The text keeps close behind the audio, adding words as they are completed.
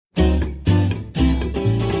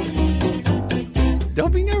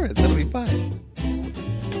Don't be nervous. It'll be fun.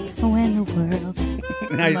 When the world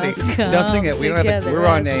Now you must sing, come don't sing it. We don't have together we're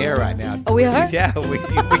on the as air one. right now. Oh, we are? Yeah, we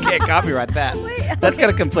can't copyright that. That's going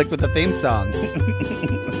to conflict with the theme song.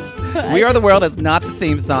 We Are the World is not the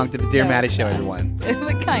theme song to the Dear Mattie Show, everyone.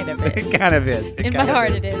 It kind of is. It kind of is. In my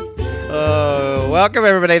heart, it is. Oh, welcome,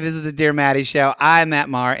 everybody. This is the Dear Mattie Show. I'm Matt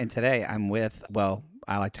Maher, and today I'm with, well,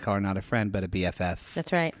 I like to call her not a friend, but a BFF.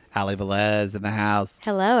 That's right. Velez in the house.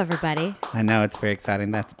 Hello, everybody. I know, it's very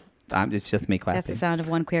exciting. It's just me clapping. That's the sound of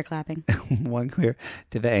one queer clapping. One clear.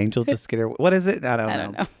 Did the angel just get her? What is it? I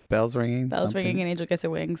don't know. Bells ringing? Bells something? ringing and angel gets her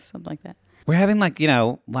wings, something like that. We're having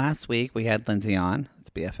last week we had Lindsay on. It's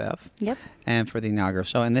BFF. Yep. And for the inaugural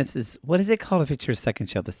show. And this is, what is it called if it's your second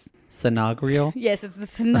show? The inaugural? Yes, it's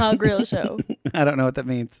the inaugural show. I don't know what that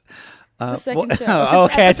means. It's the second show. Oh,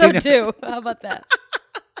 okay. Episode 2. How about that?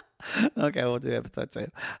 Okay, we'll do episode 2.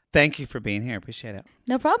 Thank you for being here. Appreciate it.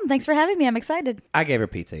 No problem. Thanks for having me. I'm excited. I gave her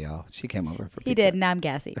pizza, y'all. She came over for pizza. He did. Now I'm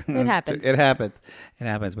gassy. It happens. It happens. It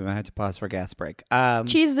happens. We might have to pause for a gas break.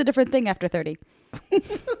 Cheese is a different thing after 30.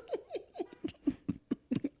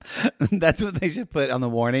 That's what they should put on the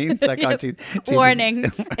warnings. Like on cheese.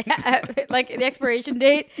 Warning. Like the expiration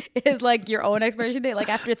date is like your own expiration date, like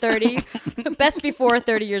after 30. Best before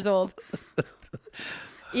 30 years old.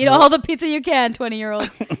 Eat all the pizza you can, 20-year-olds.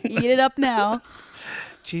 Eat it up now.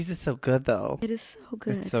 Cheese is so good, though. It is so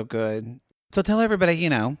good. It's so good. So tell everybody,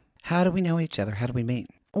 how do we know each other? How do we meet?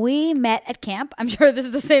 We met at camp. I'm sure this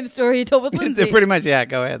is the same story you told with Lindsay. Pretty much, yeah.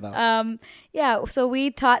 Go ahead, though. Yeah, so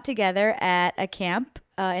we taught together at a camp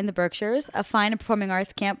in the Berkshires, a fine and performing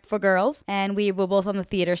arts camp for girls, and we were both on the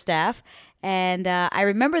theater staff. And I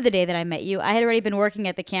remember the day that I met you. I had already been working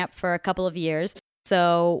at the camp for a couple of years.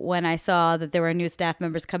 So when I saw that there were new staff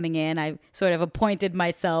members coming in, I sort of appointed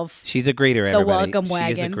myself. She's a greeter, everybody. The welcome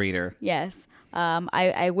wagon. She is a greeter. Yes.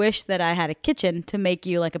 I wish that I had a kitchen to make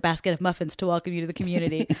you like a basket of muffins to welcome you to the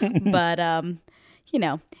community. But,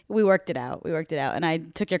 we worked it out. And I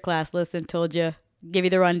took your class list and gave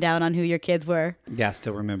you the rundown on who your kids were. Yeah, I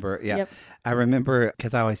still remember. Yeah. Yep. I remember,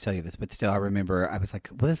 because I always tell you this, but still I remember I was like,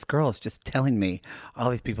 well, this girl is just telling me all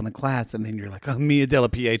these people in the class. And then you're like, oh, Mia Della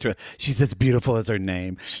Pietra. She's as beautiful as her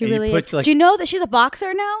name. She really is. Do you know that she's a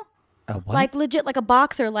boxer now? What? Like legit, like a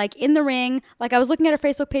boxer, like in the ring. Like I was looking at her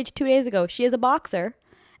Facebook page 2 days ago. She is a boxer.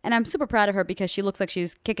 And I'm super proud of her because she looks like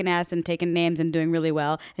she's kicking ass and taking names and doing really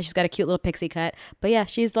well. And she's got a cute little pixie cut. But yeah,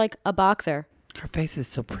 she's like a boxer. Her face is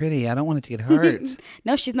so pretty. I don't want it to get hurt.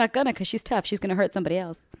 No, she's not gonna because she's tough. She's gonna hurt somebody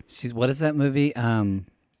else. What is that movie? $1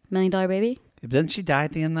 Million Baby? Doesn't she die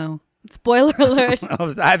at the end, though? Spoiler alert.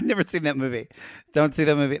 I've never seen that movie. Don't see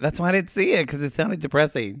that movie. That's why I didn't see it, because it sounded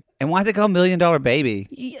depressing. And why is it called $1 Million Baby?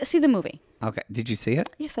 See the movie. Okay. Did you see it?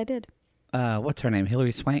 Yes, I did. What's her name?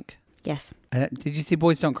 Hilary Swank? Yes. Did you see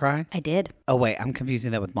Boys Don't Cry? I did. Oh, wait. I'm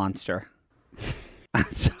confusing that with Monster. I'm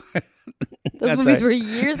sorry. Those movies were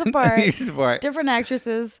years apart. Years apart. Different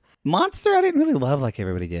actresses. Monster, I didn't really love like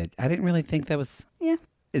everybody did. I didn't really think that was... Yeah.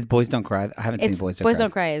 Is Boys Don't Cry? I haven't seen Boys Don't Cry. Boys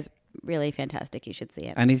Don't Cry is really fantastic. You should see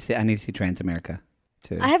it. I need to see Transamerica,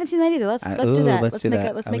 too. I haven't seen that either. Let's do that.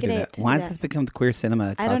 Let's make a date. Why has this become the queer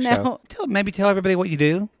cinema talk I don't know. show? Maybe tell everybody what you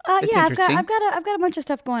do. Yeah, I've got a bunch of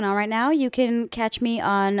stuff going on right now. You can catch me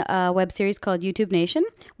on a web series called YouTube Nation.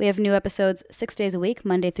 We have new episodes 6 days a week,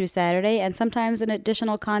 Monday through Saturday, and sometimes an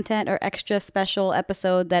additional content or extra special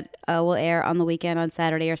episode that will air on the weekend on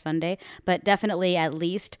Saturday or Sunday. But definitely at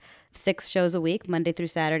least 6 shows a week, Monday through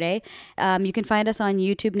Saturday. You can find us on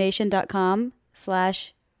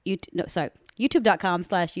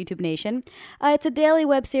youtube.com/YouTube Nation. It's a daily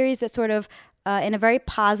web series that sort of, in a very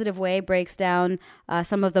positive way, breaks down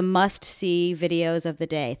some of the must-see videos of the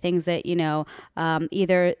day. Things that, either, a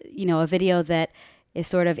video that is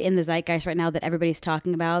sort of in the zeitgeist right now that everybody's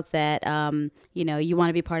talking about that, you want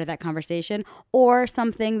to be part of that conversation, or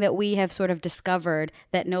something that we have sort of discovered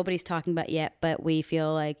that nobody's talking about yet, but we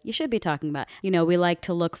feel like you should be talking about. We like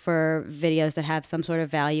to look for videos that have some sort of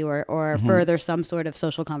value or further some sort of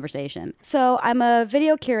social conversation. So I'm a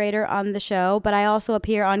video curator on the show, but I also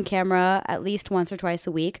appear on camera at least once or twice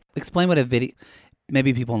a week. Explain what a video...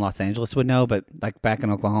 Maybe people in Los Angeles would know, but like back in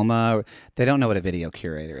Oklahoma, they don't know what a video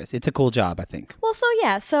curator is. It's a cool job, I think. Well, so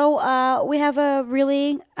we have a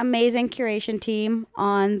really amazing curation team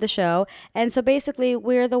on the show. And so basically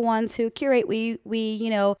we're the ones who curate. We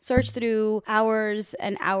search through hours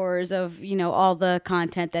and hours of, all the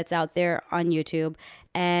content that's out there on YouTube.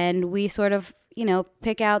 And we sort of,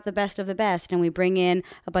 pick out the best of the best. And we bring in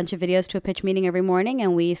a bunch of videos to a pitch meeting every morning.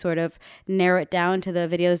 And we sort of narrow it down to the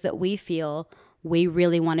videos that we feel we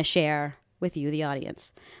really want to share with you, the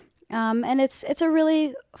audience. And it's a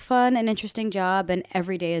really fun and interesting job, and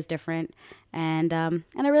every day is different. And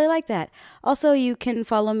I really like that. Also, you can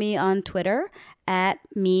follow me on Twitter at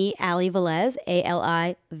me, Ali Velez,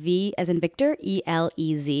 ALIV as in Victor,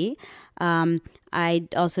 ELEZ. I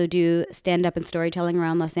also do stand-up and storytelling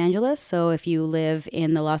around Los Angeles. So if you live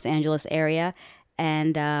in the Los Angeles area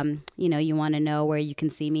and, you want to know where you can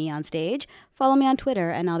see me on stage, follow me on Twitter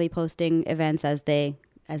and I'll be posting events as they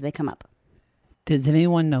come up. Does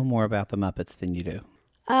anyone know more about the Muppets than you do?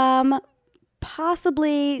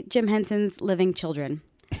 Possibly Jim Henson's Living Children.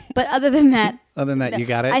 But other than that... You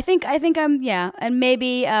got it? I think and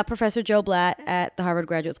maybe Professor Joe Blatt at the Harvard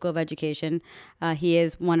Graduate School of Education. He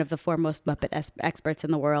is one of the foremost Muppet experts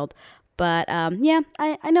in the world. But I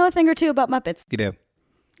know a thing or two about Muppets. You do?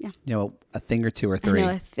 Yeah. You know, a thing or two or three. I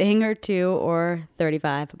know a thing or two or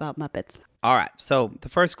 35 about Muppets. All right, so the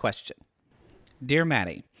first question. Dear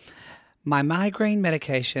Mattie, my migraine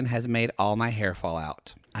medication has made all my hair fall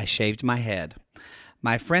out. I shaved my head.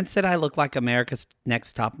 My friend said I look like America's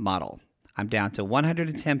Next Top Model. I'm down to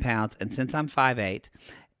 110 pounds, and since I'm 5'8",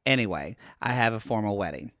 anyway, I have a formal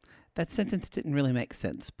wedding. That sentence didn't really make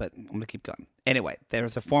sense, but I'm going to keep going. Anyway,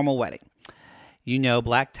 there's a formal wedding.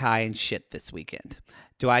 Black tie and shit this weekend.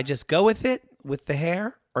 Do I just go with it, with the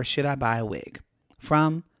hair, or should I buy a wig?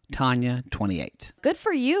 From Tanya, 28. Good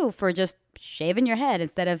for you for just shaving your head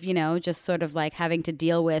instead of, just sort of like having to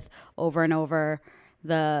deal with over and over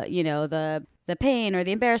the pain or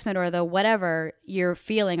the embarrassment or the whatever you're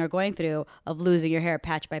feeling or going through of losing your hair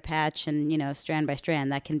patch by patch and, strand by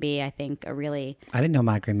strand. That can be, I think, a really... I didn't know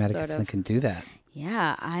migraine medicine can do that.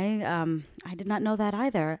 Yeah, I did not know that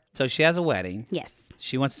either. So she has a wedding. Yes.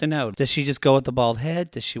 She wants to know, does she just go with the bald head?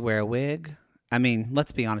 Does she wear a wig? I mean,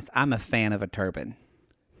 let's be honest. I'm a fan of a turban.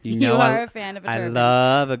 You are a fan of a turban. I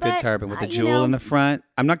love a good turban with a jewel in the front.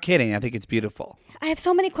 I'm not kidding. I think it's beautiful. I have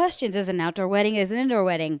so many questions. Is it an outdoor wedding? Is it an indoor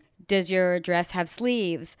wedding? Does your dress have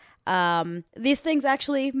sleeves? These things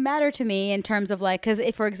actually matter to me in terms of because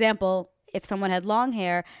if, for example, if someone had long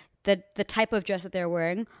hair, the type of dress that they're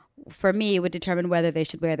wearing for me would determine whether they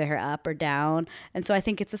should wear their hair up or down. And so I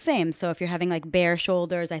think it's the same. So if you're having bare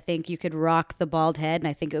shoulders, I think you could rock the bald head and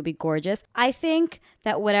I think it would be gorgeous. I think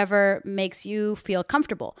that whatever makes you feel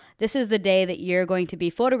comfortable. This is the day that you're going to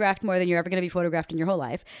be photographed more than you're ever going to be photographed in your whole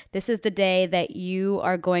life. This is the day that you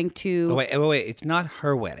are going to... Oh, wait. It's not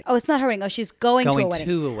her wedding. Oh, it's not her wedding. Oh, she's going to a wedding.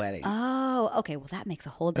 Going to a wedding. Oh, okay. Well, that makes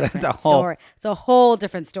a whole different story. It's a whole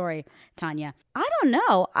different story, Tanya. I don't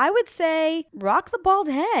know. I would say rock the bald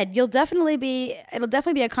head. It'll definitely be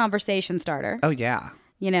a conversation starter. Oh, yeah.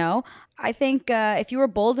 I think if you were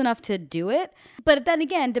bold enough to do it, but then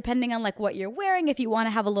again, depending on what you're wearing, if you want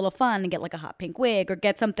to have a little fun and get a hot pink wig or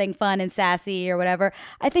get something fun and sassy or whatever,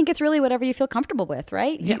 I think it's really whatever you feel comfortable with,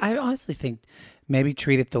 right? Yeah, I honestly think maybe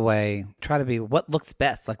treat it try to be what looks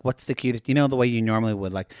best. What's the cutest, the way you normally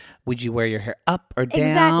would. Would you wear your hair up or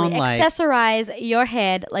down? Exactly. Accessorize your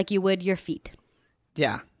head like you would your feet.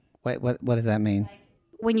 Yeah. Wait, what does that mean?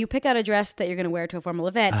 When you pick out a dress that you're going to wear to a formal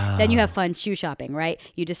event, then you have fun shoe shopping, right?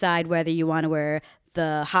 You decide whether you want to wear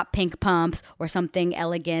the hot pink pumps or something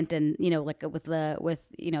elegant and, with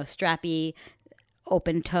strappy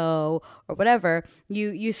open toe or whatever.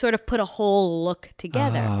 You sort of put a whole look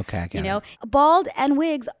together. Oh, okay. I get it. Bald and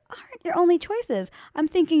wigs aren't your only choices. I'm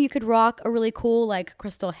thinking you could rock a really cool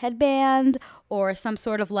crystal headband or some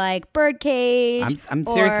sort of bird cage. I'm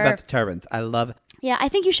serious about the turbans. I love it. Yeah, I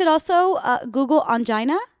think you should also Google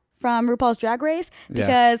Angina from RuPaul's Drag Race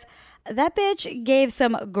because that bitch gave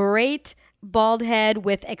some great bald head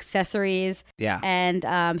with accessories. Yeah. And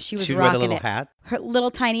she was She'd rocking wear the little it. hat. Her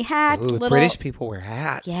little tiny hat. Ooh, British people wear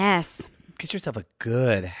hats. Yes. Get yourself a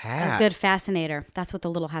good hat. A good fascinator. That's what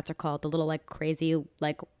the little hats are called. The little crazy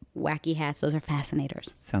wacky hats. Those are fascinators.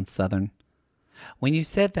 Sounds Southern. When you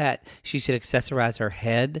said that she should accessorize her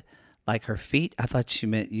head like her feet, I thought she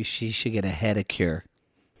meant she should get a pedicure.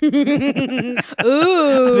 Ooh.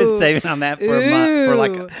 I've been saving on that for a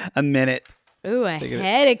month, for a minute. Ooh, a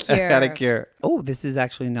pedicure. A pedicure. Oh, this is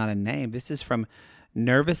actually not a name. This is from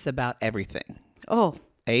Nervous About Everything. Oh.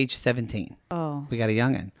 Age 17. Oh. We got a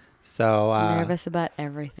youngin'. So nervous about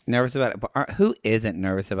everything. Nervous about it. But who isn't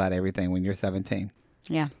nervous about everything when you're 17?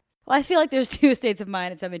 Yeah. Well, I feel like there's two states of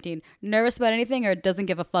mind at 17. Nervous about anything or doesn't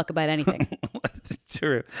give a fuck about anything. That's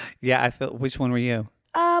true. Yeah, I feel. Which one were you?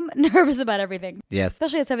 Nervous about everything. Yes.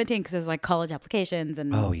 Especially at 17 because there's college applications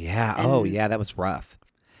and... Oh, yeah. That was rough.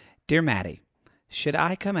 Dear Mattie, should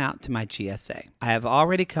I come out to my GSA? I have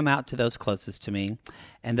already come out to those closest to me,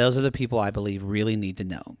 and those are the people I believe really need to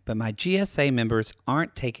know. But my GSA members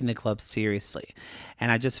aren't taking the club seriously,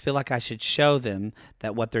 and I just feel like I should show them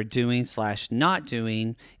that what they're doing / not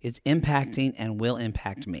doing is impacting and will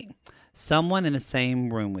impact me. Someone in the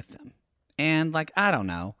same room with them. and like, I don't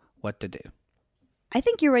know what to do. I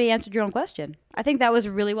think you already answered your own question. I think that was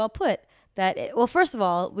really well put. Well, first of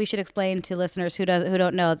all, we should explain to listeners who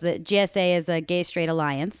don't know that GSA is a gay straight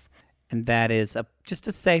alliance. And that is just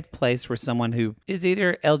a safe place where someone who is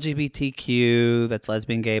either LGBTQ, that's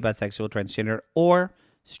lesbian, gay, bisexual, transgender, or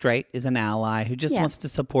straight is an ally who just wants to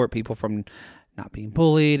support people from not being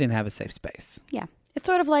bullied and have a safe space. Yeah. It's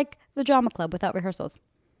sort of like the drama club without rehearsals.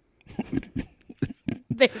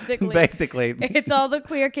 Basically. It's all the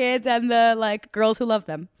queer kids and the like girls who love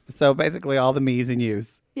them. So basically all the me's and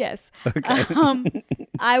you's. Yes. Okay.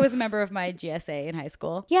 I was a member of my GSA in high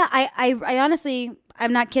school. Yeah, I honestly,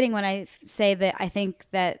 I'm not kidding when I say that I think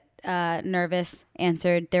that Nervous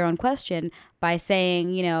answered their own question by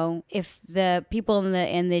saying, you know, if the people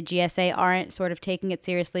in the GSA aren't sort of taking it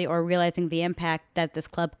seriously or realizing the impact that this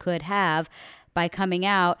club could have by coming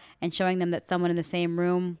out and showing them that someone in the same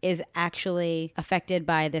room is actually affected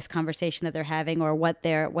by this conversation that they're having or what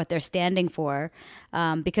they're standing for.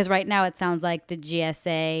 Because right now it sounds like the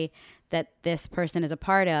GSA that this person is a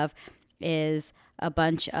part of is a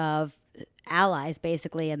bunch of allies,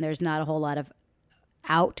 basically, and there's not a whole lot of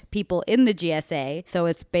out people in the GSA. So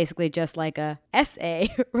it's basically just like a SA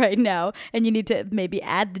right now. And you need to maybe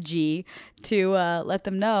add the G to let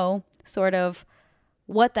them know sort of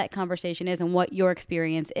what that conversation is and what your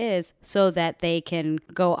experience is so that they can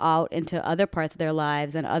go out into other parts of their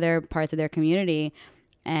lives and other parts of their community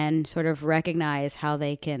and sort of recognize how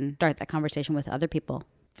they can start that conversation with other people.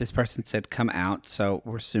 This person said come out, so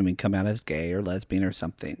we're assuming come out as gay or lesbian or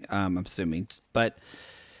something, I'm assuming, or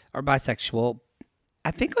bisexual.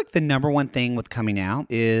 I think like the number one thing with coming out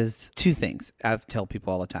is two things I tell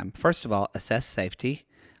people all the time. First of all, assess safety.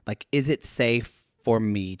 Like, is it safe for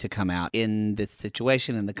me to come out in this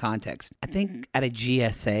situation, in the context? I think at a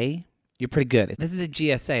GSA, you're pretty good. If this is a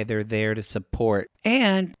GSA, they're there to support.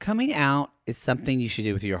 And coming out is something you should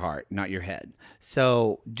do with your heart, not your head.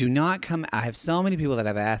 So do not come. I have so many people that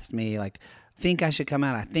have asked me, like, think I should come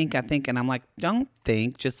out. I think. And I'm like, don't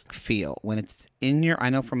think, just feel. When it's in your,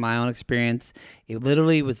 I know from my own experience, it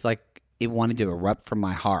literally was like, it wanted to erupt from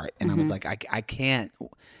my heart. And I was like, I can't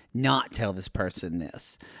not tell this person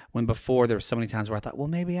this. When before there were so many times where I thought, well,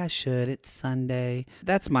 maybe I should. It's Sunday.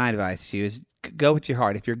 That's my advice to you is go with your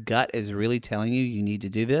heart. If your gut is really telling you you need to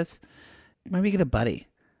do this, maybe get a buddy.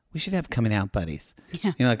 We should have coming out buddies.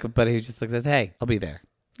 Yeah. You know, like a buddy who just like says, hey, I'll be there.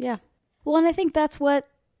 Yeah. Well, and I think that's what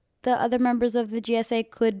the other members of the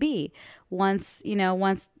GSA could be once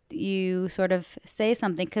you sort of say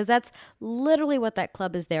something, because that's literally what that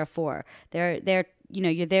club is there for. You're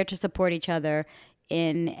there to support each other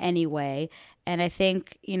in any way. And I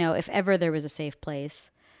think, if ever there was a safe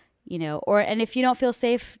place, and if you don't feel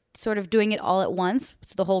safe sort of doing it all at once,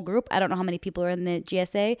 it's the whole group. I don't know how many people are in the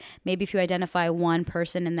GSA. Maybe if you identify one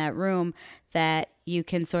person in that room that you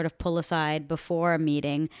can sort of pull aside before a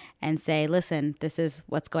meeting and say, listen, this is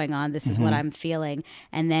what's going on. This is what I'm feeling.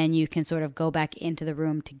 And then you can sort of go back into the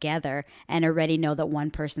room together and already know that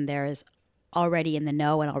one person there is already in the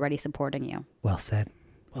know and already supporting you. Well said.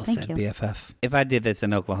 Well Thank said, you. BFF. If I did this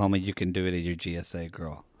in Oklahoma, you can do it at your GSA,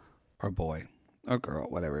 girl or boy or girl,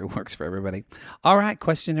 whatever. It works for everybody. All right,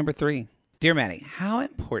 question number 3. Dear Mattie, how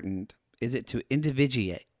important is it to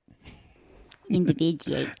individuate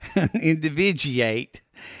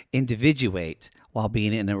while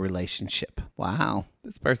being in a relationship? Wow,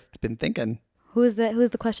 this person's been thinking. Who's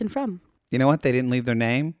the question from? You know what? They didn't leave their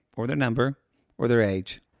name or their number or their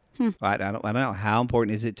age. I don't know. How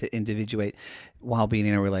important is it to individuate while being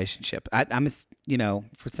in a relationship? I'm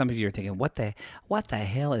for some of you are thinking, what the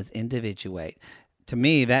hell is individuate? To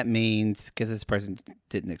me, that means, because this person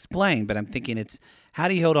didn't explain, but I'm thinking it's how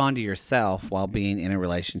do you hold on to yourself while being in a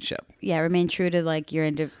relationship? Yeah, remain true to like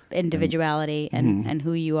your individuality and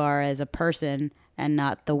who you are as a person and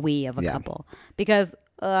not the we of a couple. Because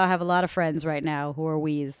I have a lot of friends right now who are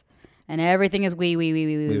we's. And everything is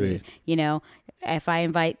we. If I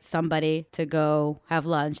invite somebody to go have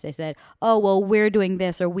lunch, they said, oh, well, we're doing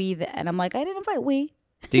this or we. And I'm like, I didn't invite we.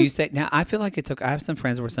 Do you say, now I feel like I have some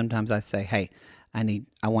friends where sometimes I say, hey,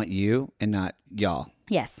 I want you and not y'all.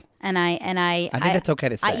 Yes. And I think that's okay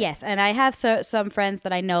to say. Yes. And I have some friends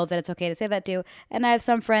that I know that it's okay to say that to. And I have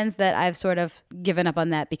some friends that I've sort of given up on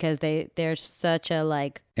that because they're such a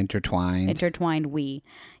like intertwined we.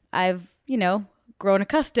 I've, grown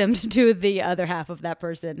accustomed to the other half of that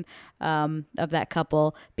person, of that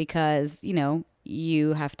couple, because,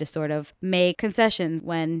 you have to sort of make concessions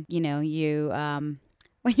when, when you're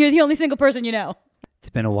the only single person you know.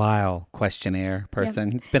 It's been a while, questionnaire person.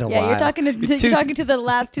 Yeah. It's been a while. Yeah, you're talking to the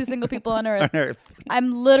last 2 single people on Earth.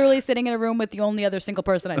 I'm literally sitting in a room with the only other single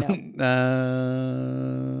person I know.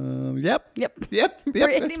 Yep.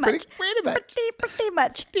 Pretty much. Pretty much. Pretty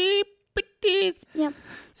much. Yep.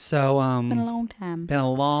 So, Been a long time. Been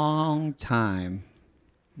a long time.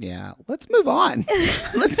 Yeah. Let's move on.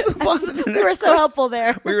 Let's move on to the next We were so helpful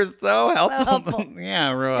there. We were so helpful. helpful.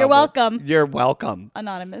 Yeah, real You're helpful. welcome. You're welcome.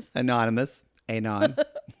 Anonymous. Anon.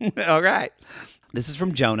 All right. This is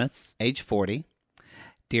from Jonas, age 40.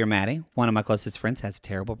 Dear Mattie, one of my closest friends has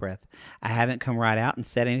terrible breath. I haven't come right out and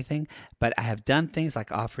said anything, but I have done things like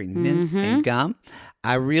offering mints and gum.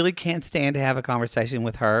 I really can't stand to have a conversation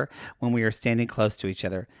with her when we are standing close to each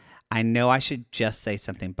other. I know I should just say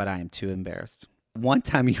something, but I am too embarrassed. One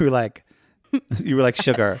time you were like,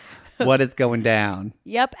 sugar, what is going down?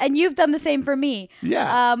 Yep. And you've done the same for me.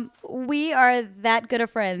 Yeah. We are that good of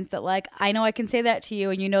friends that like, I know I can say that to you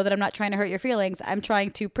and you know that I'm not trying to hurt your feelings. I'm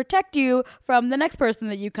trying to protect you from the next person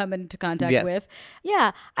that you come into contact with.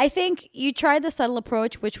 Yeah. I think you tried the subtle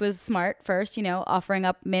approach, which was smart first, offering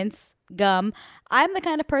up mints, gum. I'm the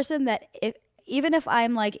kind of person that even if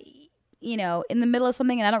I'm like, in the middle of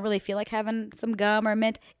something and I don't really feel like having some gum or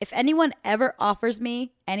mint, if anyone ever offers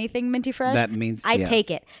me anything minty fresh, that means I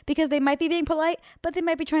take it because they might be being polite, but they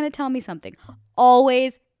might be trying to tell me something.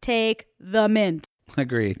 Always take the mint.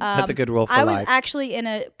 Agreed. That's a good rule for life. life. I was actually in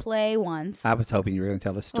a play once. I was hoping you were going to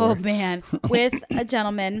tell the story. Oh, man. With a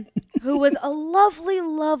gentleman who was a lovely,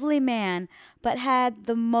 lovely man, but had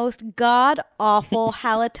the most god-awful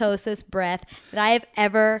halitosis breath that I have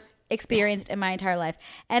ever experienced in my entire life.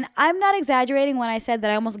 And I'm not exaggerating when I said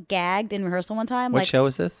that I almost gagged in rehearsal one time. What show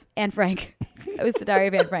is this? Anne Frank. It was the Diary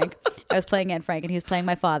of Anne Frank. I was playing Anne Frank and he was playing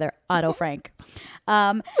my father, Otto Frank.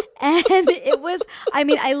 And it was,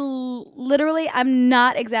 literally, I'm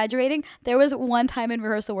not exaggerating. There was one time in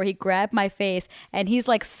rehearsal where he grabbed my face and he's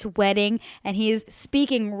like sweating and he's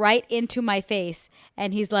speaking right into my face.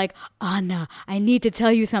 And he's like, Anna, I need to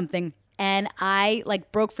tell you something. And I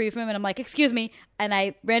like broke free from him and I'm like, excuse me. And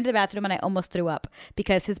I ran to the bathroom and I almost threw up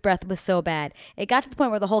because his breath was so bad. It got to the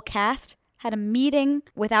point where the whole cast had a meeting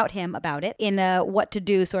without him about it in a what to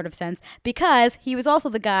do sort of sense because he was also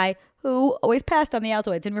the guy who always passed on the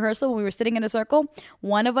Altoids. In rehearsal, when we were sitting in a circle,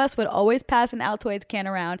 one of us would always pass an Altoids can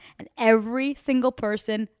around and every single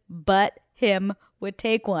person but him would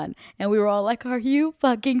take one. And we were all like, are you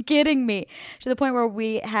fucking kidding me? To the point where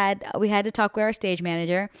we had to talk with our stage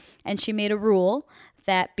manager and she made a rule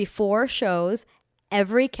that before shows,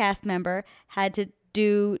 every cast member had to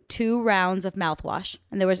do 2 rounds of mouthwash.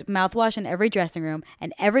 And there was mouthwash in every dressing room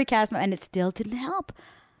and every cast member, and it still didn't help.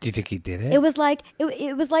 Do you think he did it? It was like when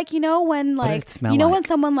when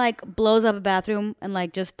someone like blows up a bathroom and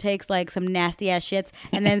like just takes like some nasty ass shits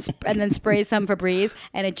and then sprays some Febreze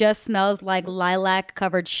and it just smells like lilac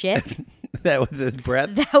covered shit. That was his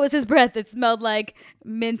breath? That was his breath. It smelled like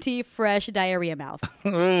minty, fresh diarrhea mouth.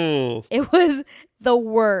 Ooh. It was the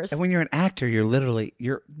worst. And when you're an actor, you're literally,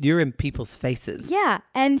 you're in people's faces. Yeah.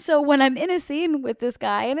 And so when I'm in a scene with this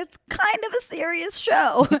guy, and it's kind of a serious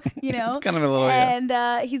show, It's kind of a little, and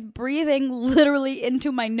he's breathing literally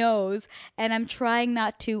into my nose, and I'm trying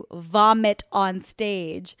not to vomit on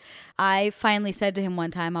stage. I finally said to him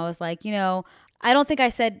one time, I was like, I don't think I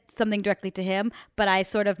said something directly to him, but I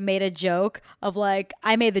sort of made the joke of like,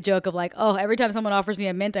 oh, every time someone offers me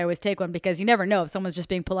a mint, I always take one because you never know if someone's just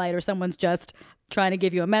being polite or someone's just trying to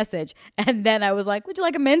give you a message. And then I was like, would you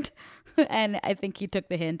like a mint? And I think he took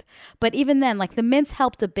the hint. But even then, like the mints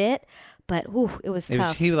helped a bit, but it was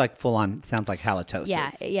tough. He like full on, sounds like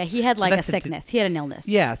halitosis. Yeah. He had like a sickness. He had an illness.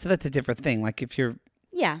 Yeah. So that's a different thing. Like if you're,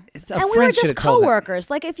 yeah. And we were just coworkers.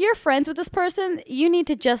 Like if you're friends with this person, you need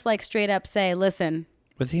to just like straight up say, listen.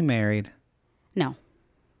 Was he married? No.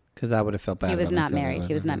 Because I would have felt bad. He was not married.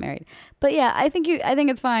 He was not married. But yeah, I think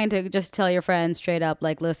it's fine to just tell your friends straight up,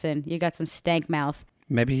 like, listen, you got some stank mouth.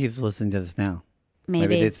 Maybe he's listening to this now.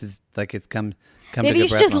 Maybe this is like it's come. Maybe you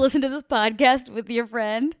should just listen to this podcast with your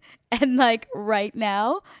friend and like right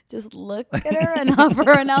now, just look at her and offer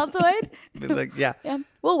her an Altoid. Like, yeah. Yeah.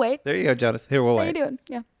 We'll wait. There you go, Jonas. Here, we'll wait. How you doing?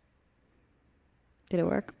 Yeah. Did it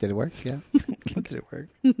work? Did it work? Yeah. Did it work?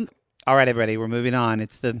 All right, everybody. We're moving on.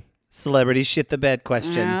 It's the celebrity shit the bed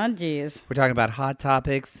question. Oh, jeez. We're talking about hot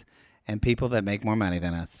topics and people that make more money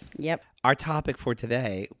than us. Yep. Our topic for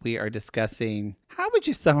today, we are discussing, how would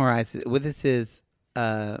you summarize it? Well, this is...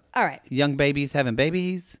 all right. Young babies having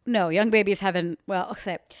babies? No, young babies having, well,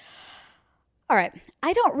 say, all right.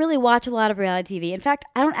 I don't really watch a lot of reality TV. In fact,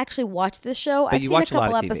 I don't actually watch this show. But I've seen a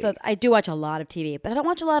couple episodes. I do watch a lot of TV, but I don't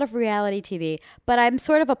watch a lot of reality TV. But I'm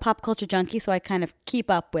sort of a pop culture junkie, so I kind of keep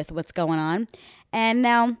up with what's going on. And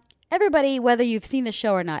now, everybody, whether you've seen the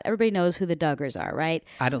show or not, everybody knows who the Duggars are, right?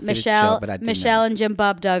 I don't see the show, but I do Michelle know. and Jim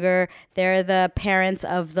Bob Duggar, they're the parents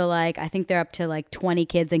of the, like, I think they're up to like 20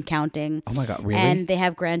 kids and counting. Oh my God, really? And they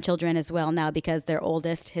have grandchildren as well now because their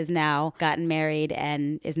oldest has now gotten married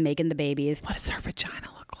and is making the babies. What does her vagina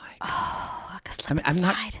look like? Oh, like a slip I mean, and I'm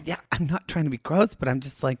not. slide. Yeah, I'm not trying to be gross, but I'm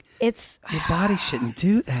just like, It's your body shouldn't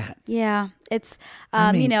do that. yeah, it's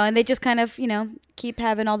I mean- you know, and they just kind of, you know, keep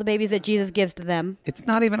having all the babies that Jesus gives to them. It's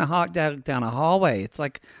not even a hot dog down a hallway. It's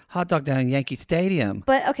like hot dog down Yankee Stadium.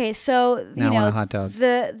 But okay, so Now I you want know, a hot dog.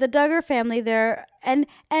 the Duggar family, they're and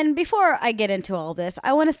before I get into all this,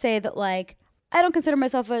 I want to say that, like, I don't consider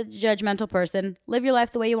myself a judgmental person. Live your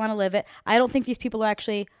life the way you want to live it. I don't think these people are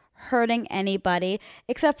actually hurting anybody,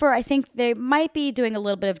 except for I think they might be doing a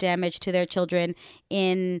little bit of damage to their children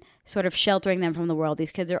in sort of sheltering them from the world.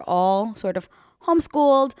 These kids are all sort of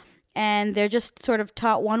homeschooled, and they're just sort of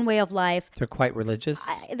taught one way of life. They're quite religious.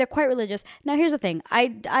 They're quite religious. Now, here's the thing. I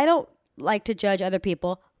don't like to judge other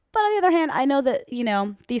people. But on the other hand, I know that, you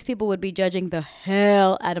know, these people would be judging the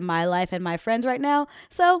hell out of my life and my friends right now.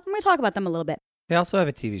 So I'm going to talk about them a little bit. They also have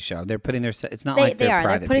a TV show. They're putting their. It's not like They they're are.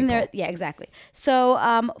 private They're putting people. their. Yeah, exactly. So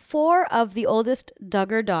 4 of the oldest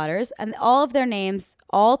Duggar daughters, and all of their names,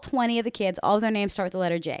 all 20 of the kids, all of their names start with the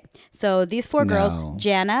letter J. So these 4 No. girls,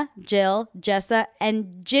 Jana, Jill, Jessa,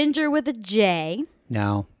 and Ginger with a J.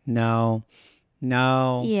 No.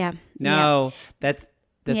 Yeah. No. That's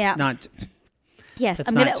Yeah. not. Yes, That's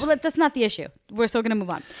I'm gonna. not- Well, that's not the issue. We're still gonna move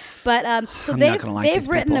on. But so I'm they've not gonna like they've these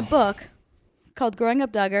written a people. book called "Growing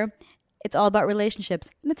Up Duggar." It's all about relationships,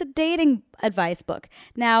 and it's a dating advice book.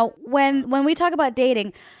 Now, when we talk about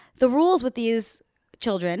dating, the rules with these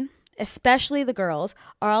children, especially the girls,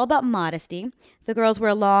 are all about modesty. The girls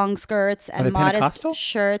wear long skirts and they modest Pentecostal?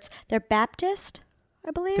 shirts. They're Baptist,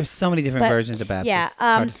 I believe. There's so many different But- versions of Baptist. Yeah, It's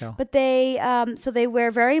hard to tell. but they so they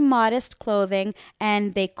wear very modest clothing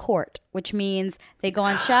and they court, which means they go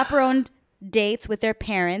on chaperoned dates with their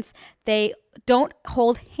parents. They don't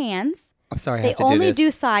hold hands. I'm sorry, I They have to only do this.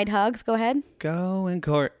 do side hugs. Go ahead. Go in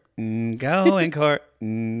court. Go in court.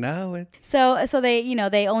 No. So they, you know,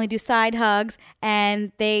 they only do side hugs,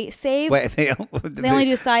 and they save. Wait. They only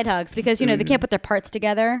do side hugs because, you know, they can't put their parts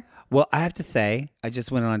together. Well, I have to say, I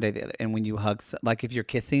just went on a date the other, and when you hug, like if you're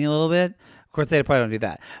kissing a little bit, of course they probably don't do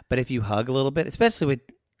that. But if you hug a little bit, especially with,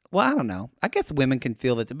 well, I don't know. I guess women can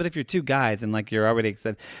feel it, but if you're 2 guys and like you're already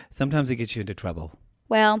excited, sometimes it gets you into trouble.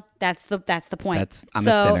 Well, that's the point. I'm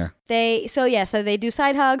a sinner. So they do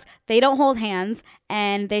side hugs. They don't hold hands,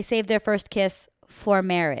 and they save their first kiss for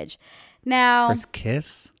marriage. Now, First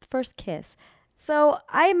kiss? first kiss. So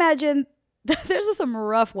I imagine there's just some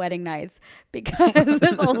rough wedding nights because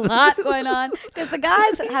there's a lot going on. Because the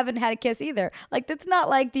guys haven't had a kiss either. Like, it's not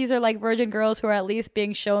like these are like virgin girls who are at least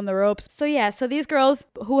being shown the ropes. So yeah, so these girls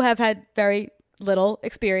who have had very little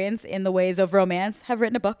experience in the ways of romance have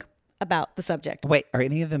written a book about the subject. Wait, are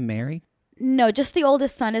any of them married? No, just the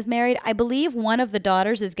oldest son is married. I believe one of the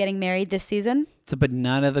daughters is getting married this season. So, but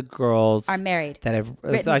none of the girls Are married. that have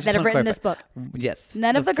Written- so I just that have want to written this clarify. book. Yes,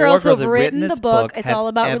 None of the 4 girls who have that written the this book, it's have all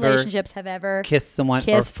about ever relationships, have ever kissed someone or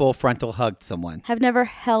kissed- full frontal hugged someone. have never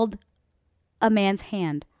held a man's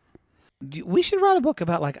hand. We should write a book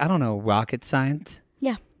about, like, I don't know, rocket science.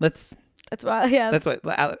 Yeah, That's why. Yeah, That's what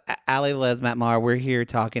Allie, Les, Matt, Mar. We're here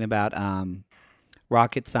talking about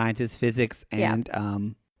rocket scientists, physics, and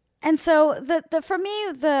and so the for me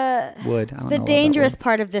the wood. I don't know the about dangerous wood.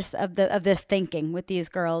 part of this thinking with these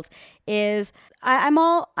girls is I'm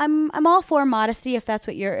all for modesty if that's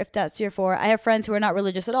what you're for. I have friends who are not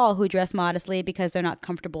religious at all who dress modestly because they're not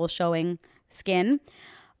comfortable showing skin,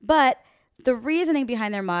 but the reasoning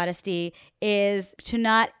behind their modesty is to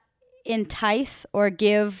not entice or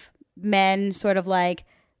give men sort of like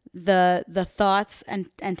the thoughts and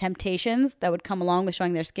temptations that would come along with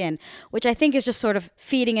showing their skin, which I think is just sort of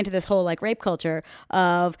feeding into this whole like rape culture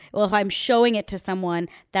of, well, if I'm showing it to someone,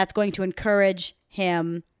 that's going to encourage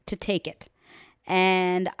him to take it.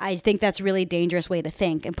 And I think that's a really dangerous way to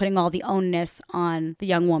think and putting all the onus on the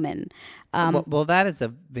young woman. Well, that is a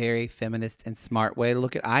very feminist and smart way to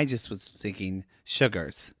look at. I just was thinking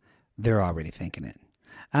sugars. They're already thinking it.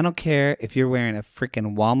 I don't care if you're wearing a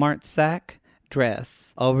freaking Walmart sack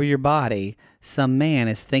dress over your body. Some man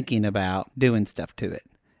is thinking about doing stuff to it.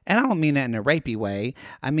 And I don't mean that in a rapey way.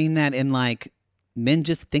 I mean that in like men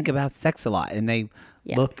just think about sex a lot and they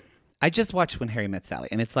look. I just watched When Harry Met Sally,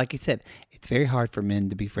 and it's like you said, it's very hard for men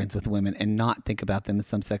to be friends with women and not think about them in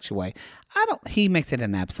some sexual way. He makes it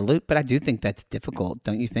an absolute, but I do think that's difficult,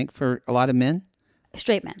 don't you think, for a lot of men?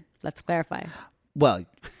 Straight men, let's clarify. Well,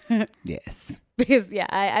 yes. Because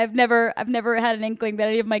I've never had an inkling that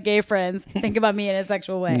any of my gay friends think about me in a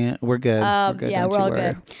sexual way. Yeah, we're good. We're good. Yeah, we're all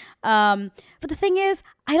good. But the thing is,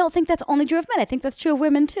 I don't think that's only true of men. I think that's true of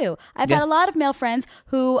women too. I've had a lot of male friends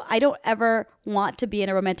who I don't ever want to be in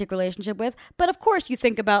a romantic relationship with. But of course, you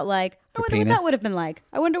think about like, I wonder what that would have been like.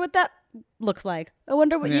 I wonder what that looks like. I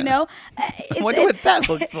wonder what you know. I wonder what that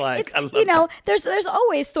looks like. You know, there's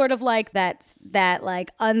always sort of like that like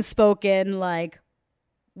unspoken like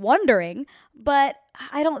wondering, but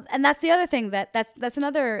I don't, and that's the other thing that's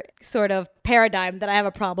another sort of paradigm that I have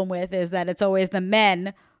a problem with, is that it's always the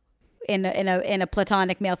men in a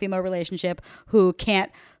platonic male-female relationship who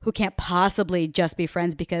can't possibly just be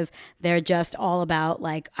friends because they're just all about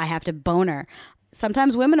like, I have to boner.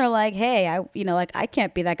 Sometimes women are like, hey, I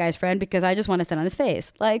can't be that guy's friend because I just want to sit on his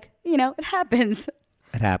face. Like, it happens.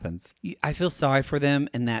 It happens. I feel sorry for them,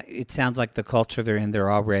 and that it sounds like the culture they're in,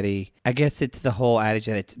 they're already, I guess it's the whole adage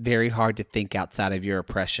that it's very hard to think outside of your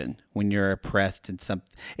oppression when you're oppressed in some.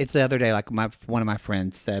 It's the other day, like one of my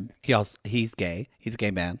friends said, he's gay, he's a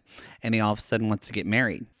gay man, and he all of a sudden wants to get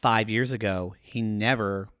married. 5 years ago, he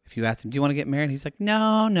never, if you asked him, do you want to get married? He's like,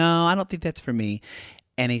 no, I don't think that's for me.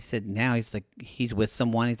 And he said now he's with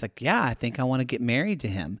someone. He's like, yeah, I think I want to get married to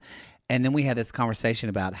him. And then we had this conversation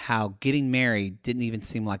about how getting married didn't even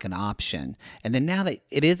seem like an option. And then now that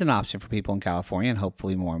it is an option for people in California, and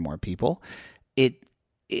hopefully more and more people,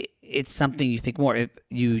 it's something you think more.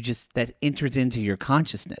 That enters into your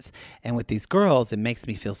consciousness. And with these girls, it makes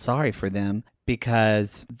me feel sorry for them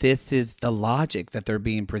because this is the logic that they're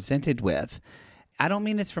being presented with. I don't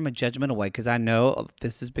mean this from a judgmental way, because I know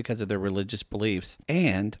this is because of their religious beliefs.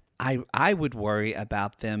 And I would worry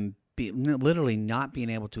about them literally not being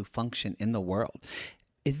able to function in the world.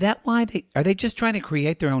 Is that why are they just trying to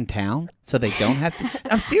create their own town so they don't have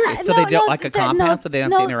to? I'm serious. So they don't like a compound so they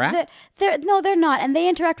don't have to interact? They're not. And they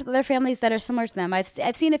interact with other families that are similar to them. I've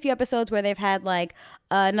seen a few episodes where they've had like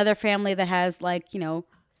another family that has like,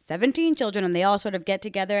 17 children, and they all sort of get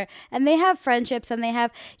together and they have friendships, and they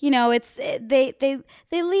have, they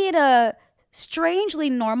lead a strangely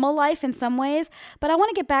normal life in some ways. But I want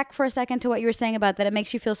to get back for a second to what you were saying about that it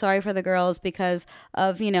makes you feel sorry for the girls because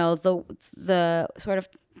of, the sort of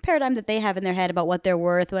paradigm that they have in their head about what they're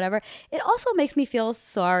worth, whatever. It also makes me feel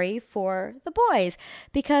sorry for the boys,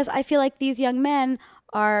 because I feel like these young men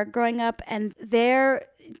are growing up and they're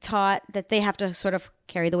taught that they have to sort of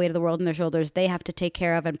carry the weight of the world on their shoulders. They have to take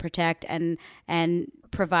care of and protect and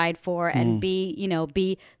provide for and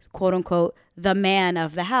be quote unquote the man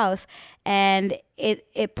of the house. And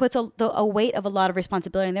it puts a weight of a lot of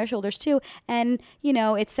responsibility on their shoulders too. And,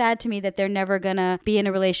 it's sad to me that they're never gonna be in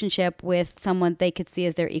a relationship with someone they could see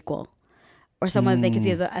as their equal or someone they could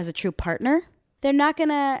see as a true partner. They're not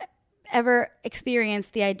gonna ever experience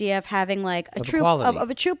the idea of having like a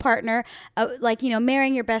true partner,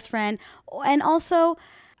 marrying your best friend. And also,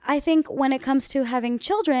 I think when it comes to having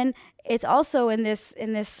children, it's also in this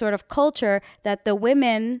sort of culture that the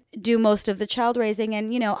women do most of the child raising.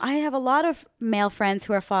 And I have a lot of male friends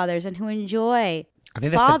who are fathers and who enjoy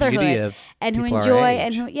fatherhood, and who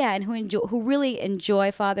really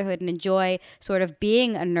enjoy fatherhood and enjoy sort of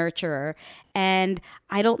being a nurturer. And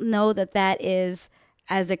I don't know that is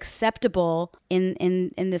as acceptable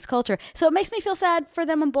in this culture. So it makes me feel sad for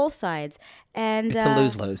them on both sides. And it's a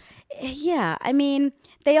lose-lose. Yeah. I mean,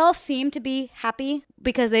 they all seem to be happy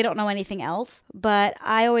because they don't know anything else. But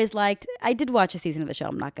I did watch a season of the show,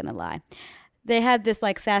 I'm not going to lie. They had this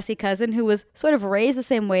like sassy cousin who was sort of raised the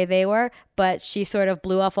same way they were, but she sort of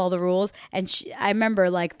blew off all the rules. And I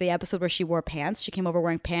remember like the episode where she wore pants. She came over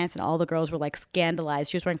wearing pants and all the girls were like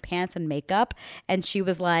scandalized. She was wearing pants and makeup, and she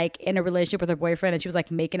was like in a relationship with her boyfriend, and she was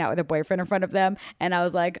like making out with her boyfriend in front of them. And I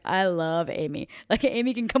was like, I love Amy. Like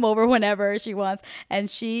Amy can come over whenever she wants. And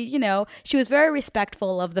she, she was very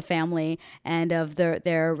respectful of the family and of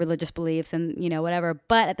their religious beliefs and, whatever.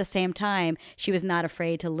 But at the same time, she was not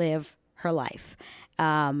afraid to live her life.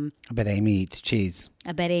 I bet Amy eats cheese.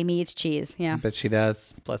 Yeah. I bet she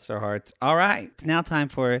does. Bless her heart. All right. It's now time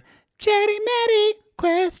for Chatty Mattie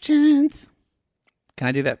questions. Can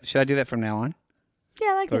I do that? Should I do that from now on? Yeah,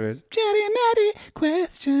 I like it. Chatty Mattie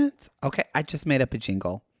questions. Okay. I just made up a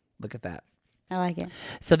jingle. Look at that. I like it.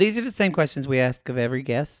 So these are the same questions we ask of every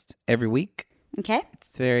guest every week. Okay.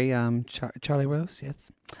 It's very Charlie Rose.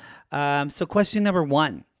 Yes. So question number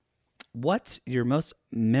 1. What's your most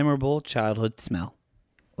memorable childhood smell?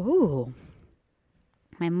 Ooh,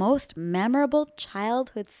 my most memorable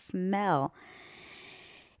childhood smell.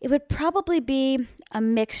 It would probably be a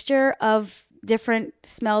mixture of different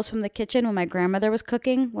smells from the kitchen when my grandmother was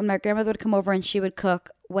cooking. When my grandmother would come over and she would cook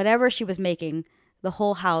whatever she was making, the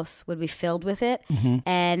whole house would be filled with it.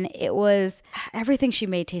 And it was, everything she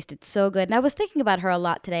made tasted so good. And I was thinking about her a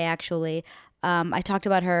lot today, actually. I talked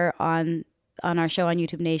about her on our show on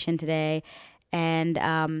YouTube Nation today. And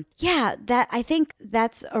that I think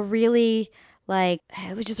that's a really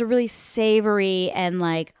it was just a really savory and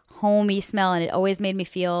like homey smell, and it always made me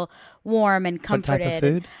feel warm and comforted. What type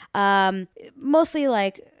of food? Mostly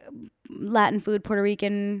like Latin food, Puerto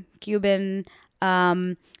Rican, Cuban.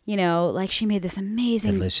 Like she made this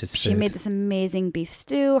amazing delicious food. She made this amazing beef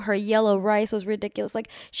stew. Her yellow rice was ridiculous. Like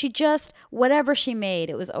she just, whatever she made,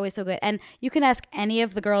 it was always so good. And you can ask any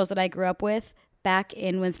of the girls that I grew up with back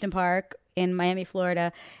in Winston Park in Miami,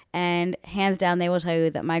 Florida, and hands down they will tell you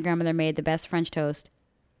that my grandmother made the best French toast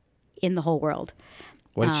in the whole world.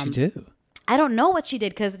 What did she do? I don't know what she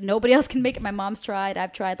did because nobody else can make it. My mom's tried.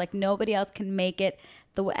 I've tried. Like nobody else can make it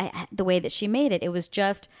the way that she made it. It was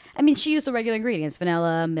just, I mean, she used the regular ingredients: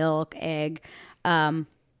 vanilla, milk, egg.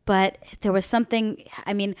 But there was something.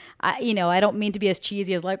 I mean, I don't mean to be as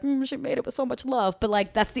cheesy as like she made it with so much love. But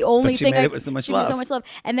like that's the only thing. She made it with so much love. So much love.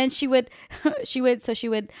 And then she would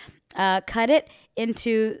cut it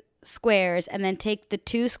into squares and then take the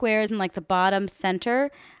two squares in like the bottom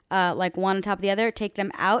center, like one on top of the other, take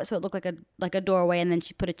them out so it looked like a doorway, and then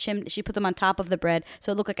she put them on top of the bread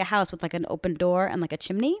so it looked like a house with like an open door and like a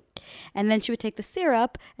chimney. And then she would take the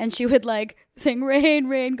syrup and she would like sing rain,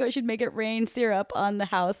 rain, go. She'd make it rain syrup on the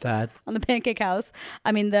house, on the pancake house.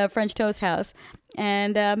 I mean the French toast house.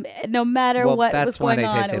 And no matter what was going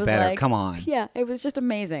on, it was better. like, come on. Yeah, it was just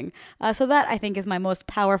amazing. So that I think is my most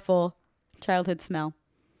powerful childhood smell.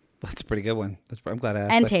 That's a pretty good one. I'm glad I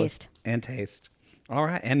asked. And taste. And taste. All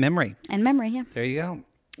right. And memory. And memory, yeah. There you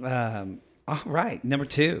go. All right. Number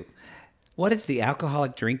 2. What is the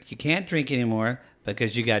alcoholic drink you can't drink anymore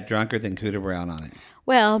because you got drunker than Cooter Brown on it?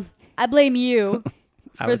 Well, I blame you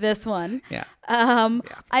for this one. Yeah.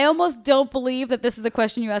 I almost don't believe that this is a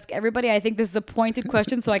question you ask everybody. I think this is a pointed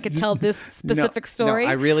question so I could tell this specific story.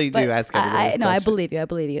 No, I really do ask everybody this I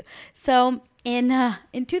believe you. So in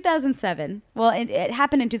 2007, well, it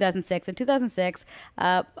happened in 2006. In 2006,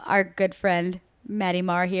 our good friend Mattie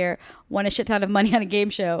Marr here won a shit ton of money on a game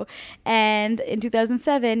show. And in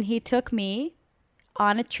 2007, he took me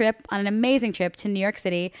on an amazing trip to New York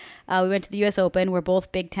City. We went to the U.S. Open. We're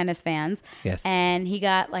both big tennis fans. Yes. And he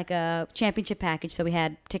got like a championship package. So we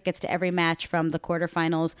had tickets to every match from the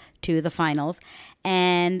quarterfinals to the finals.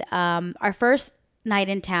 And our first night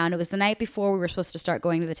in town, it was the night before we were supposed to start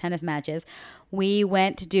going to the tennis matches. We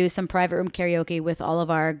went to do some private room karaoke with all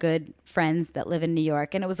of our good friends that live in New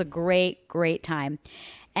York. And it was a great, great time.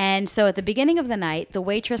 And so at the beginning of the night, the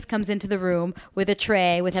waitress comes into the room with a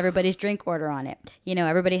tray with everybody's drink order on it. You know,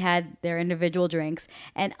 everybody had their individual drinks.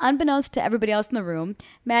 And unbeknownst to everybody else in the room,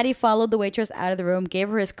 Mattie followed the waitress out of the room, gave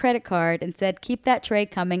her his credit card, and said, "Keep that tray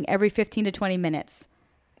coming every 15 to 20 minutes.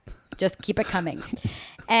 Just keep it coming."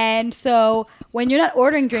 And so when you're not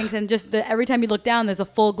ordering drinks and just every time you look down, there's a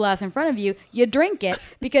full glass in front of you, you drink it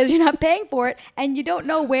because you're not paying for it and you don't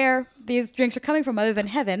know where these drinks are coming from other than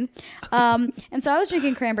heaven. And so I was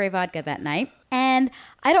drinking cranberry vodka that night. And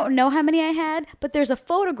I don't know how many I had, but there's a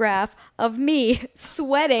photograph of me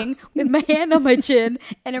sweating with my hand on my chin.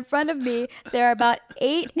 And in front of me, there are about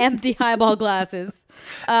 8 empty highball glasses.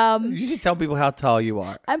 You should tell people how tall you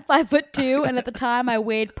are. I'm 5'2", and at the time I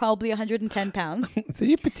weighed probably 110 pounds. So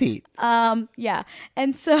you're petite. Yeah.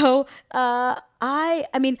 And so I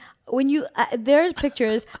mean, when you, there's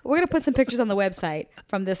pictures, we're going to put some pictures on the website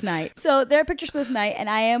from this night. So there are pictures from this night, and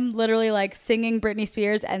I am literally like singing Britney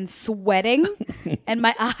Spears and sweating, and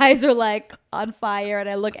my eyes are like on fire, and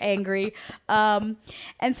I look angry. And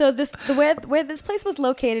so where this place was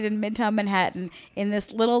located in Midtown Manhattan, in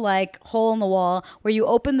this little like hole in the wall where you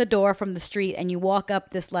open the door from the street and you walk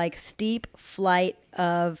up this like steep flight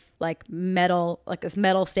of like metal, like this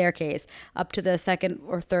metal staircase up to the second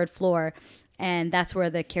or third floor. And that's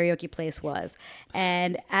where the karaoke place was.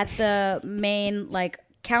 And at the main like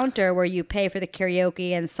counter where you pay for the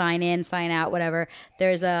karaoke and sign in, sign out, whatever,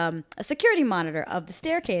 there's a security monitor of the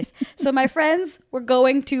staircase. So my friends were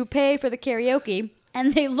going to pay for the karaoke,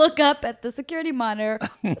 and they look up at the security monitor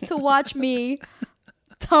to watch me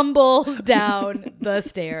tumble down the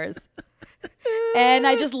stairs. And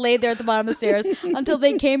I just laid there at the bottom of the stairs until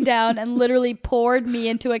they came down and literally poured me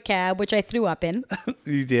into a cab, which I threw up in.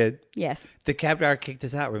 You did? Yes. The cab driver kicked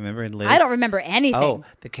us out, remember? And Liz, I don't remember anything. Oh,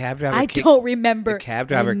 the cab driver don't remember. The cab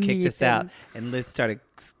driver kicked us out, and Liz started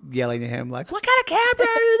yelling at him like, "What kind of cab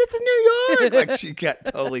driver? This is New York!" Like she got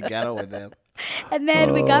totally ghetto with him. And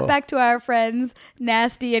then we got back to our friends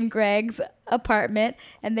Nasty and Greg's apartment,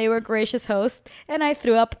 and they were gracious hosts, and I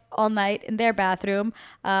threw up all night in their bathroom.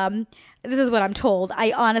 This is what I'm told.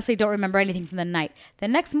 I honestly don't remember anything from the night. The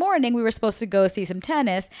next morning, we were supposed to go see some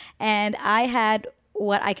tennis, and I had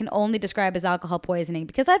what I can only describe as alcohol poisoning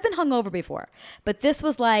because I've been hungover before. But this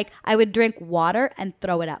was like I would drink water and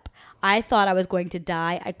throw it up. I thought I was going to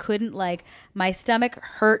die. I couldn't, like, my stomach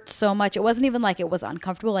hurt so much. It wasn't even like it was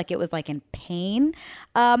uncomfortable, like it was like in pain.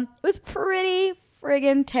 It was pretty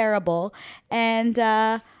friggin' terrible. And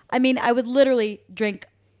I mean, I would literally drink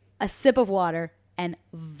a sip of water and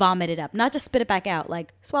vomit it up. Not just spit it back out,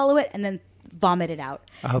 like swallow it and then vomit it out.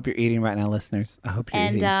 I hope you're eating right now, listeners. I hope you're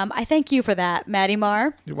eating. And I thank you for that, Mattie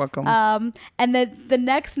Marr. You're welcome. And then the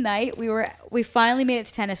next night, we finally made it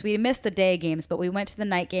to tennis. We missed the day games, but we went to the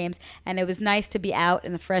night games, and it was nice to be out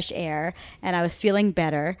in the fresh air, and I was feeling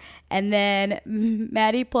better. And then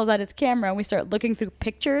Mattie pulls out his camera, and we start looking through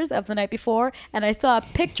pictures of the night before, and I saw a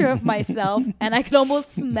picture of myself, and I could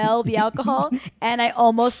almost smell the alcohol, and I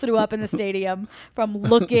almost threw up in the stadium from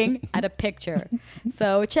looking at a picture.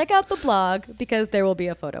 So check out the blog, because there will be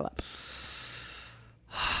a photo up.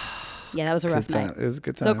 Yeah, that was a rough night. It was a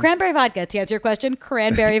good time. So cranberry vodka, to answer your question,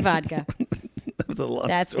 cranberry vodka. That was a long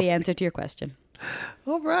That's story. the answer to your question.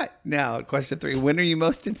 All right. Now, question 3. When are you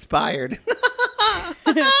most inspired? Why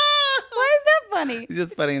is that funny? It's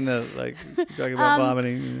just funny in the, like, talking about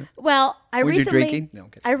vomiting. You know. Well, When you're drinking? No, I'm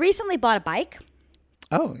kidding. I recently bought a bike,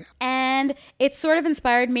 Oh, yeah. and it sort of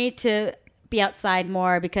inspired me to be outside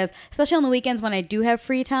more because, especially on the weekends when I do have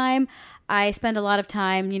free time, I spend a lot of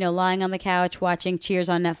time, lying on the couch watching Cheers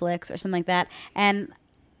on Netflix or something like that. And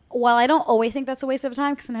while I don't always think that's a waste of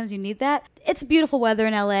time, because sometimes you need that, it's beautiful weather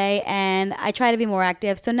in LA, and I try to be more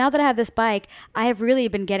active. So now that I have this bike, I have really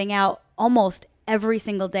been getting out almost every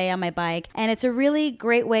single day on my bike, and it's a really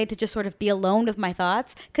great way to just sort of be alone with my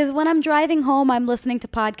thoughts, because when I'm driving home, I'm listening to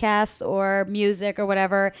podcasts or music or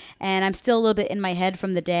whatever, and I'm still a little bit in my head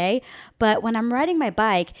from the day. But when I'm riding my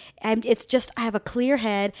bike, it's just, I have a clear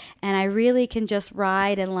head, and I really can just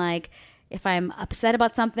ride, and like, if I'm upset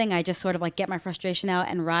about something, I just sort of like get my frustration out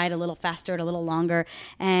and ride a little faster and a little longer.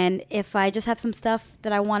 And if I just have some stuff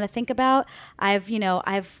that I want to think about,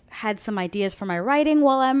 I've had some ideas for my writing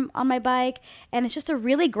while I'm on my bike. And it's just a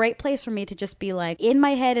really great place for me to just be like in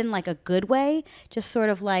my head in like a good way, just sort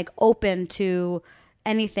of like open to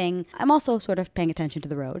anything. I'm also sort of paying attention to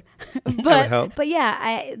the road. but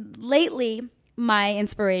yeah, lately my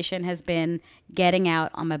inspiration has been getting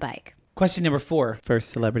out on my bike. Question number 4. First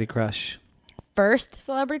celebrity crush. First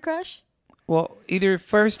celebrity crush? Well, either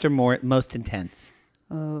first or most intense.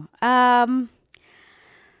 Oh. I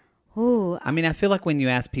mean, I feel like when you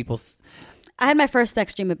ask people... I had my first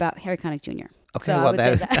sex dream about Harry Connick Jr. Okay, so well, I would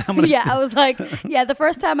say that. Yeah, I was like, the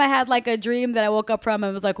first time I had like a dream that I woke up from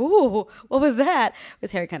and was like, ooh, what was that? It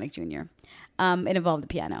was Harry Connick Jr. It involved the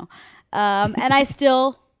piano. And I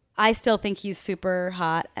still think he's super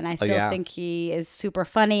hot, and I still think he is super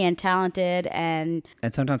funny and talented, and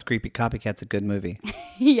sometimes Creepy Copycat's a good movie.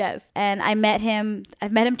 Yes. And I've met him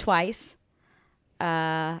twice.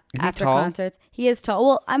 After tall? concerts. He is tall.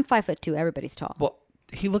 Well, I'm 5'2". Everybody's tall. Well,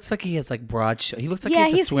 he looks like he has like broad he looks like he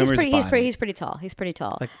has a swimmer's body. He's pretty tall. He's pretty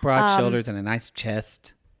tall. Like broad shoulders and a nice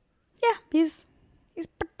chest. Yeah, he's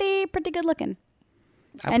pretty good looking.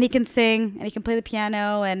 And he can sing, and he can play the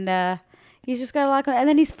piano, and he's just got a lot and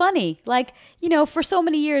then he's funny. Like, for so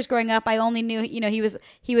many years growing up, I only knew, he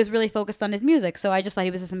was really focused on his music. So I just thought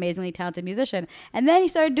he was this amazingly talented musician. And then he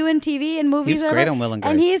started doing TV and movies. He was great on Will and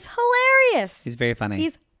Grace. And he's hilarious. He's very funny.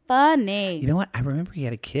 He's funny. You know what? I remember he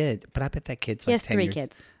had a kid, but I bet that kid's like 10 years. He has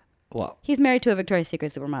 3 kids. Well, he's married to a Victoria's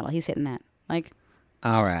Secret supermodel. He's hitting that. Like,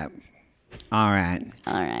 all right.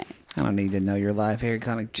 I don't need to know your life, Harry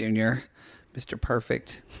Connick Jr., Mr.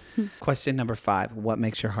 Perfect. Question number 5. What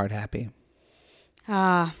makes your heart happy?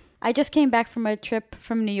 I just came back from a trip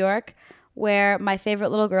from New York where my favorite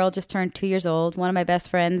little girl just turned 2 years old, one of my best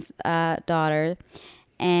friend's daughter.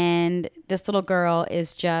 And this little girl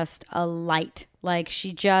is just a light. Like,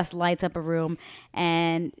 she just lights up a room.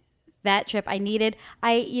 And that trip I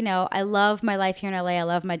love my life here in LA. I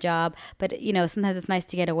love my job, but sometimes it's nice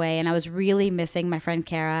to get away. And I was really missing my friend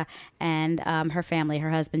Kara and her family, her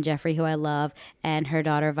husband Jeffrey, who I love, and her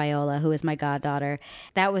daughter Viola, who is my goddaughter.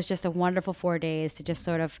 That was just a wonderful 4 days to just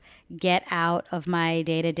sort of get out of my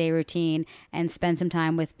day-to-day routine and spend some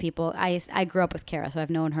time with people. I grew up with Kara, so I've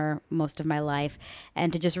known her most of my life,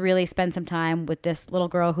 and to just really spend some time with this little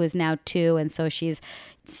girl who is now 2, and so she's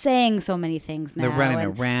saying so many things now. They're running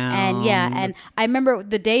around. And I remember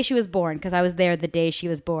the day she was born, because I was there the day she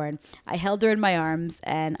was born. I held her in my arms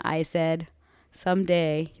and I said,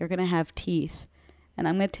 someday you're going to have teeth and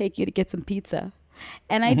I'm going to take you to get some pizza.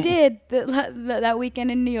 And I did. That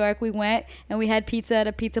weekend in New York, we went and we had pizza at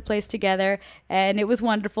a pizza place together, and it was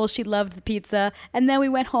wonderful. She loved the pizza. And then we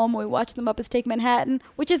went home and we watched The Muppets Take Manhattan,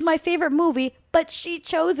 which is my favorite movie, but she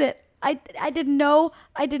chose it. I did no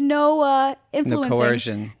influencing. No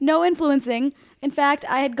coercion. No influencing. In fact,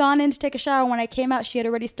 I had gone in to take a shower. When I came out, she had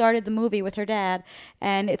already started the movie with her dad,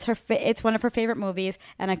 and it's one of her favorite movies,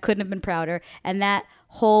 and I couldn't have been prouder. And that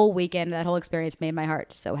whole weekend, that whole experience made my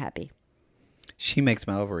heart so happy. She makes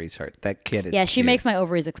my ovaries hurt. That kid is she cute. makes my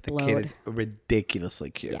ovaries explode. The kid is ridiculously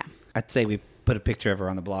cute. Yeah. I'd say we put a picture of her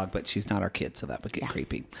on the blog, but she's not our kid, so that would get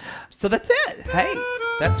creepy. So that's it. Hey,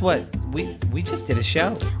 that's what we just did a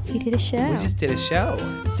show. We did a show. We just did a show.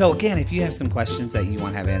 So again, if you have some questions that you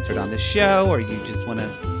want to have answered on the show, or you just want to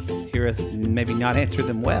hear us maybe not answer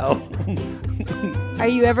them well. Are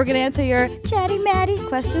you ever going to answer your Chatty Matty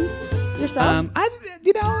questions yourself? I've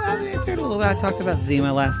answered a little bit. I talked about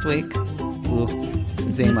Zima last week. Ooh,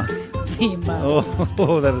 Zima. Zima.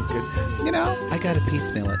 Oh, that was good. I got to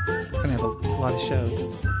piecemeal it. We're going to have a lot of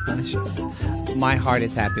shows. My heart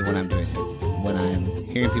is happy when I'm doing this. When I'm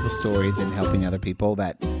hearing people's stories and helping other people.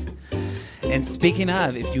 And speaking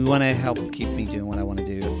of, if you want to help keep me doing what I want to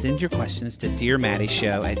do, send your questions to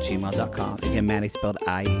dearmattieshow@gmail.com. Again, Mattie spelled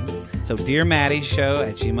I-E. So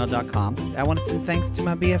dearmattieshow@gmail.com. I want to send thanks to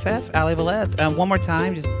my BFF, Ali Velez. One more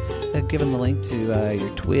time, just give them the link to your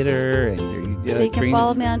Twitter. And your so you can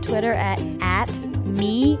follow me on Twitter at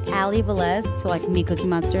me, Ali Velez. So like me, Cookie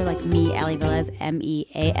Monster, like me, Ali Velez,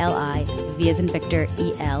 MEALI, V as in Victor,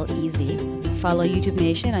 ELEZ. Follow YouTube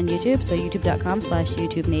Nation on YouTube, so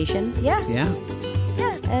youtube.com/YouTube Nation. Yeah.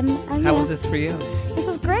 And how was this for you? This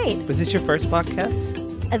was great. Was this your first podcast?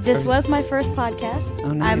 This was my first podcast.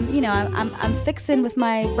 Oh, nice. I'm fixing with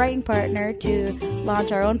my writing partner to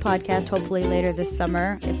launch our own podcast, hopefully later this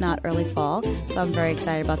summer, if not early fall. So I'm very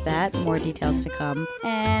excited about that. More details to come.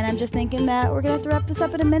 And I'm just thinking that we're going to have to wrap this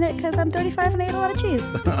up in a minute because I'm 35 and I ate a lot of cheese.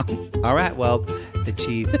 All right. Well, the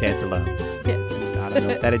cheese stands alone. Yes. I don't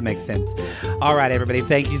know if that makes sense. All right, everybody.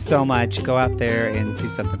 Thank you so much. Go out there and do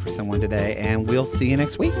something for someone today, and we'll see you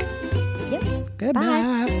next week. Yep. Goodbye.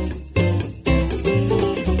 Bye.